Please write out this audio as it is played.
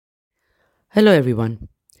Hello, everyone.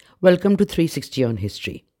 Welcome to 360 on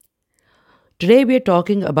History. Today, we are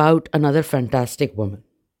talking about another fantastic woman.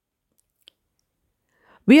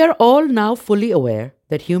 We are all now fully aware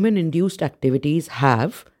that human induced activities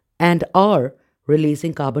have and are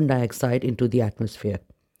releasing carbon dioxide into the atmosphere.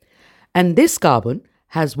 And this carbon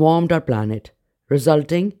has warmed our planet,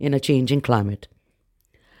 resulting in a changing climate.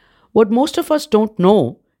 What most of us don't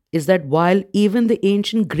know is that while even the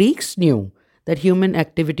ancient Greeks knew that human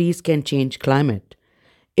activities can change climate,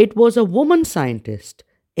 it was a woman scientist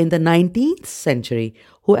in the 19th century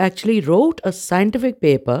who actually wrote a scientific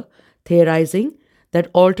paper theorizing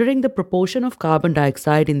that altering the proportion of carbon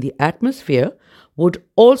dioxide in the atmosphere would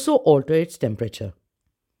also alter its temperature.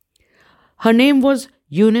 Her name was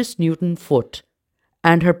Eunice Newton Foote,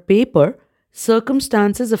 and her paper,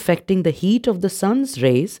 Circumstances Affecting the Heat of the Sun's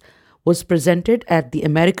Rays, was presented at the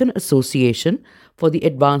American Association for the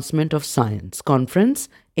Advancement of Science conference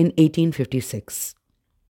in 1856.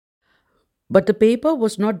 But the paper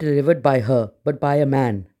was not delivered by her, but by a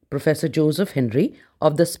man, Professor Joseph Henry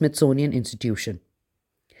of the Smithsonian Institution.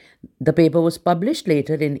 The paper was published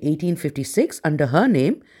later in 1856 under her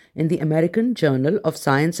name in the American Journal of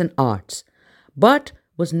Science and Arts, but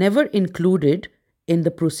was never included in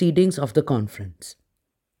the proceedings of the conference.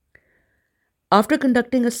 After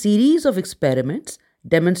conducting a series of experiments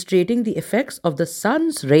demonstrating the effects of the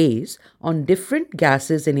sun's rays on different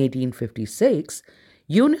gases in 1856,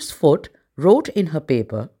 Eunice Foote wrote in her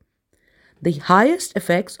paper, "The highest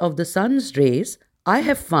effects of the sun's rays I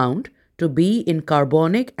have found to be in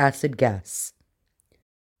carbonic acid gas."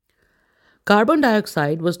 Carbon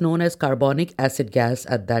dioxide was known as carbonic acid gas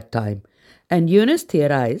at that time, and Eunice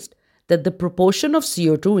theorized that the proportion of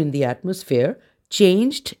CO2 in the atmosphere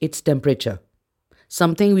changed its temperature,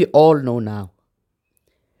 something we all know now.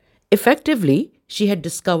 Effectively, she had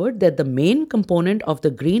discovered that the main component of the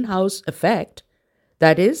greenhouse effect,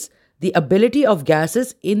 that is, the ability of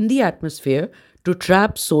gases in the atmosphere to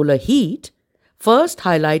trap solar heat, first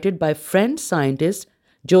highlighted by French scientist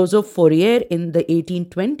Joseph Fourier in the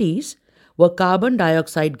 1820s, were carbon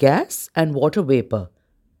dioxide gas and water vapor.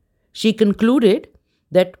 She concluded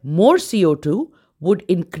that more CO2 would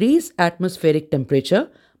increase atmospheric temperature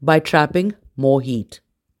by trapping more heat.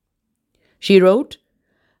 She wrote,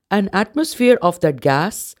 "An atmosphere of that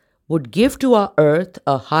gas would give to our Earth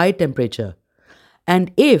a high temperature,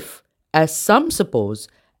 and if, as some suppose,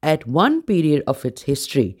 at one period of its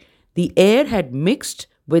history, the air had mixed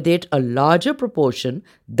with it a larger proportion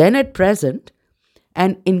than at present,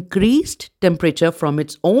 an increased temperature from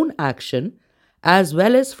its own action, as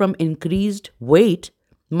well as from increased weight,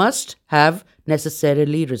 must have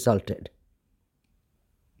necessarily resulted."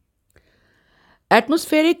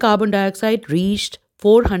 Atmospheric carbon dioxide reached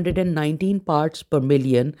 419 parts per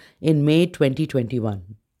million in May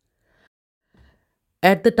 2021.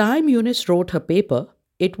 At the time Eunice wrote her paper,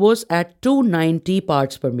 it was at 290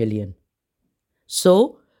 parts per million.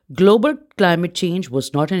 So, global climate change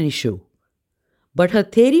was not an issue. But her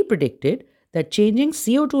theory predicted that changing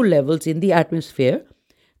CO2 levels in the atmosphere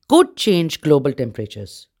could change global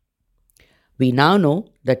temperatures. We now know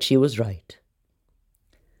that she was right.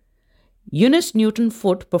 Eunice Newton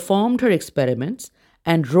Foote performed her experiments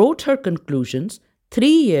and wrote her conclusions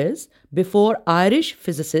 3 years before Irish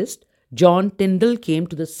physicist John Tyndall came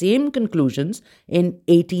to the same conclusions in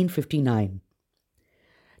 1859.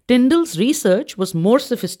 Tyndall's research was more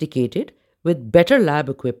sophisticated with better lab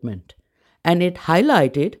equipment, and it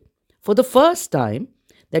highlighted for the first time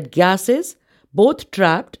that gases both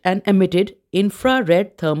trapped and emitted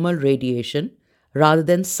infrared thermal radiation rather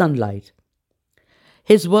than sunlight.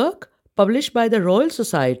 His work, published by the Royal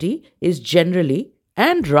Society, is generally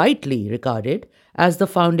and rightly regarded as the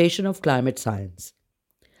foundation of climate science.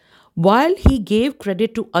 While he gave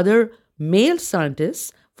credit to other male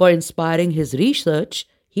scientists for inspiring his research,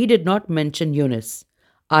 he did not mention Eunice,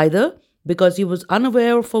 either because he was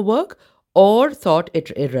unaware of her work or thought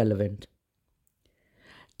it irrelevant.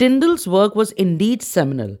 Tyndall's work was indeed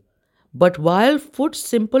seminal, but while Foote's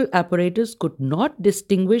simple apparatus could not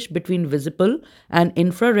distinguish between visible and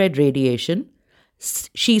infrared radiation,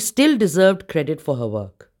 she still deserved credit for her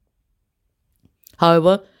work.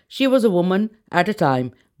 However, she was a woman at a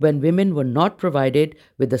time when women were not provided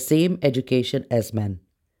with the same education as men.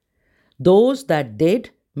 Those that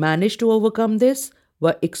did manage to overcome this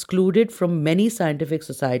were excluded from many scientific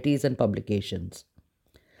societies and publications.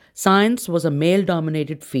 Science was a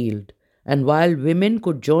male-dominated field, and while women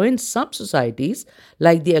could join some societies,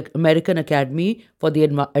 like the American Academy for the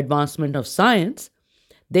Advancement of Science,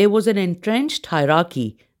 there was an entrenched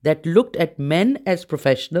hierarchy that looked at men as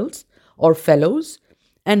professionals or fellows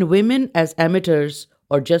and women as amateurs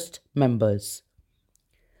or just members.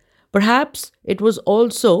 Perhaps it was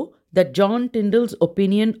also that John Tyndall's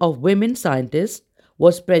opinion of women scientists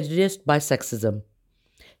was prejudiced by sexism.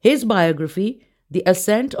 His biography, The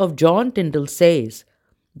Ascent of John Tyndall, says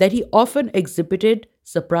that he often exhibited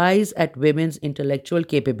surprise at women's intellectual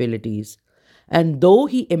capabilities, and though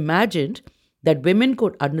he imagined that women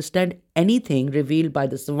could understand anything revealed by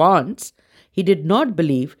the savants, he did not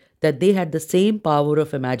believe that they had the same power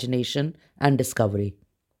of imagination and discovery.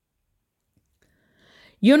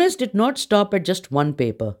 Eunice did not stop at just one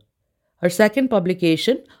paper. Her second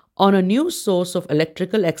publication, On a New Source of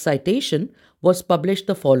Electrical Excitation, was published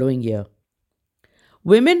the following year.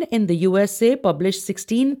 Women in the USA published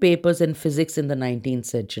 16 papers in physics in the 19th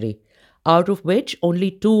century, out of which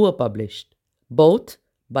only 2 were published, both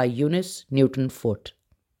by Eunice Newton Foote.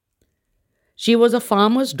 She was a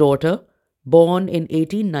farmer's daughter, born in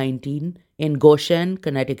 1819 in Goshen,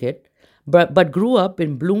 Connecticut, but grew up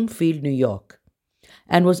in Bloomfield, New York,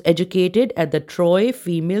 and was educated at the Troy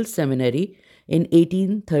Female Seminary in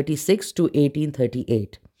 1836 to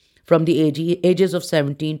 1838, from the ages of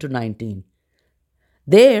 17 to 19.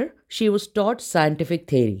 There, she was taught scientific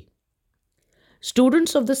theory.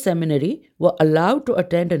 Students of the seminary were allowed to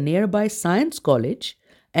attend a nearby science college,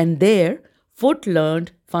 and there, Foote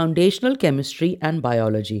learned foundational chemistry and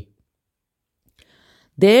biology.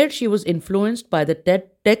 There, she was influenced by the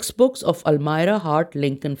textbooks of Almira Hart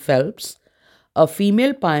Lincoln Phelps, a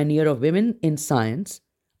female pioneer of women in science,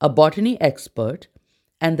 a botany expert,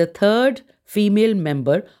 and the third female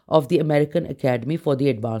member of the American Academy for the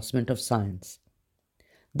Advancement of Science.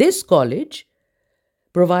 This college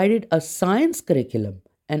provided a science curriculum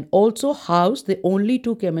and also housed the only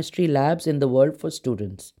 2 chemistry labs in the world for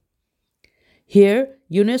students. Here,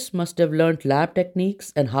 Eunice must have learned lab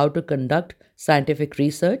techniques and how to conduct scientific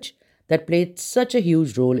research that played such a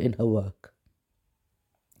huge role in her work.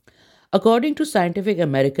 According to Scientific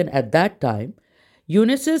American at that time,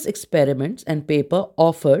 Eunice's experiments and paper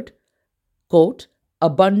offered, quote,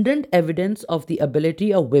 abundant evidence of the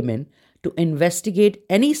ability of women to investigate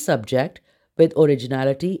any subject with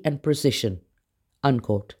originality and precision,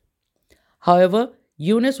 unquote. However,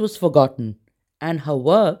 Eunice was forgotten, and her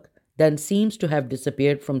work then seems to have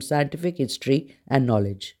disappeared from scientific history and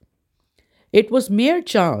knowledge. It was mere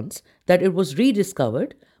chance that it was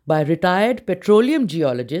rediscovered by retired petroleum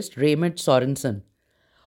geologist Raymond Sorensen,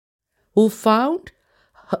 who found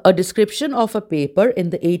a description of a paper in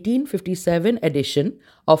the 1857 edition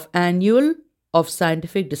of Annual of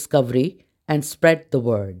Scientific Discovery and spread the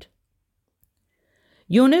word.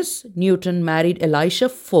 Eunice Newton married Elisha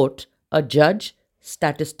Foote, a judge,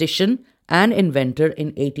 statistician, and inventor in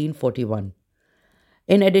 1841.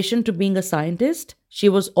 In addition to being a scientist, she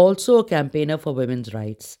was also a campaigner for women's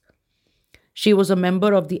rights. She was a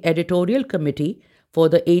member of the editorial committee for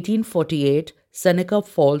the 1848 Seneca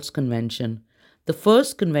Falls Convention, the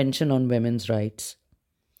first convention on women's rights.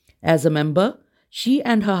 As a member, she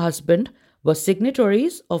and her husband were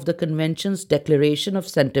signatories of the convention's Declaration of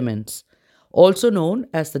Sentiments, also known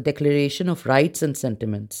as the Declaration of Rights and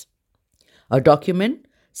Sentiments, a document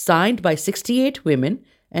signed by 68 women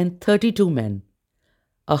and 32 men,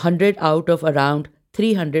 100 out of around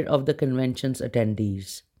 300 of the convention's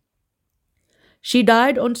attendees. She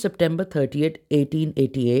died on September 30th,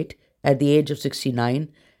 1888, at the age of 69,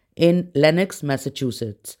 in Lenox,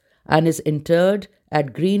 Massachusetts, and is interred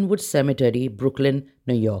at Greenwood Cemetery, Brooklyn,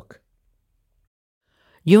 New York.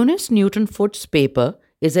 Eunice Newton Foote's paper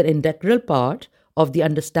is an integral part of the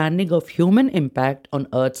understanding of human impact on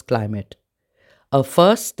Earth's climate, a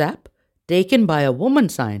first step taken by a woman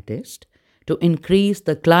scientist to increase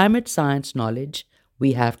the climate science knowledge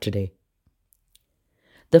we have today.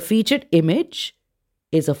 The featured image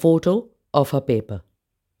is a photo of her paper.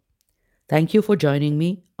 Thank you for joining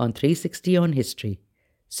me on 360 on History.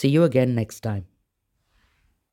 See you again next time.